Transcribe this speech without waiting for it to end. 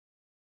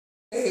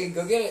Yay!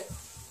 Go get it.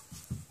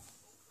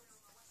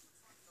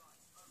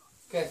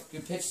 Okay,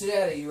 good pitch to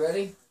Daddy. You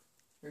ready?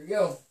 Here we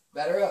go.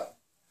 Batter up.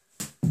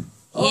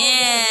 Oh,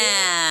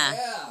 yeah.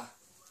 Yeah.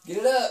 Get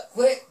it up,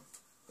 quick.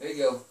 There you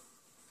go.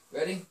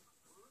 Ready?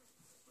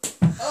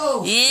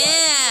 Oh.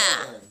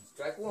 Yeah.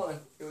 Strike one.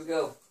 Here we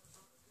go.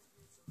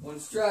 One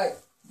strike.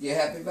 You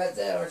happy about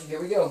that, aren't you?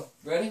 Here we go.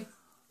 Ready?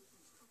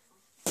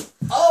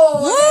 Oh,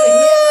 I got a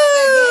hit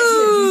right back at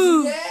you. Did you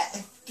see that?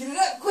 Get it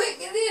up, quick.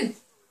 Get it in.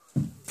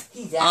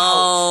 He's out.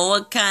 Oh,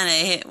 what kind of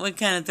hit? What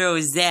kind of throw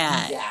is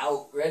that? He's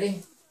out.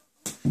 Ready?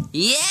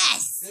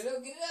 Yes. Get it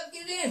up,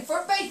 get it in.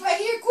 First base right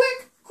here.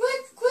 Quick.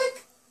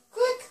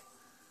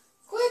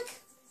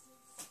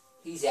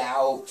 He's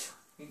out.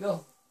 Here you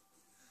go.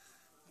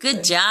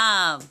 Good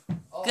job.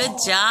 Good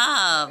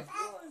job.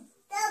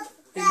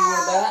 Here, you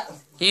want a bat?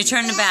 Your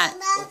turn to bat.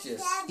 Watch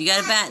this. You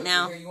got a bat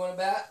now. Here, you want a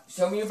bat?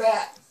 Show me your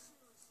bat.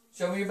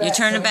 Show me your bat. Your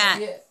turn to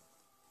bat.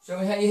 Show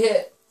me how you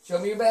hit. Show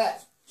me your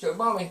bat. Show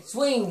mommy.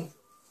 Swing.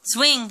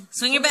 Swing.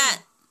 Swing your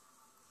bat.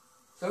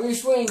 Show me your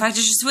swing.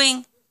 Practice your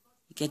swing.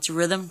 Get your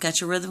rhythm. Got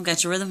your rhythm.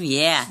 Got your rhythm.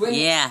 Yeah. Swing.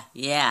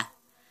 Yeah.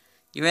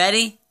 You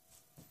ready?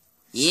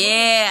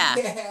 Yeah.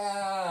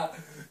 Yeah.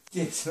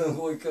 Get some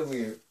boy, come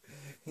here.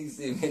 He's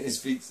getting his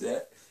feet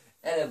set.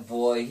 And a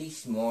boy, he's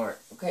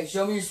smart. Okay,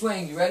 show me your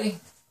swing. You ready?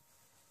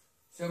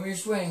 Show me your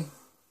swing.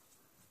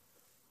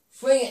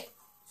 Swing it.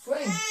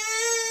 Swing.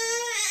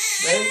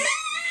 Ready?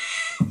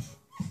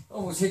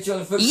 Almost hit you on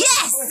the foot.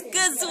 Yes!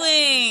 Good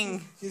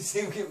swing. You see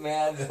him get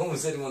mad? I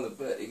almost hit him on the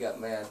foot. He got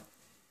mad.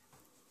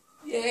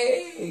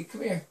 Yay!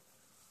 Come here.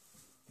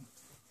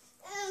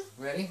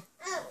 Ready?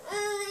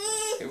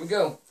 Here we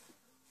go.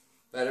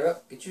 Batter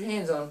up. Get your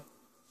hands on.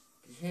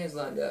 Get your hands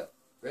lined up.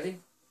 Ready?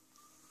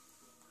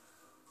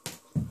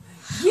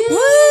 Yeah.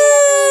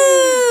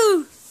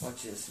 Woo!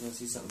 Watch this. You want to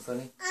see something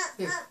funny?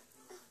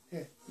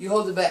 Here. You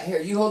hold the bat.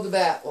 Here, you hold the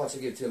bat. Watch, I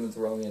give it to him and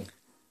throw him in.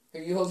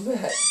 Here, you hold the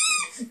bat.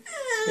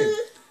 Here.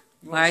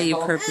 Why are you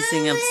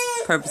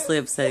purposely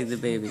upsetting the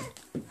baby?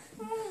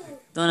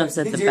 Don't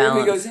upset the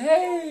Jeremy balance. goes,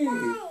 hey,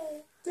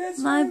 that's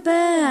My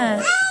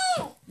bat.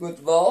 You want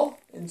the ball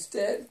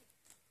instead?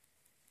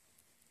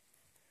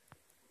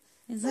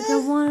 He's like, I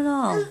want it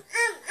all.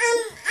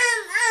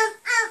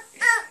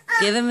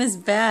 Give him his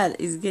bat.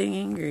 He's getting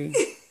angry.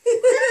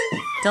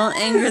 Don't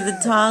anger the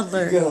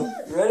toddler. Go.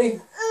 Ready?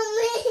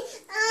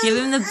 Give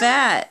him the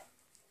bat.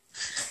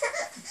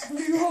 What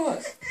do you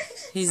want?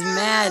 He's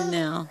mad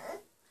now.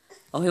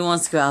 Oh, he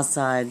wants to go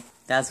outside.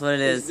 That's what it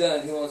He's is.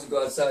 done. He wants to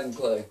go outside and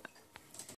play.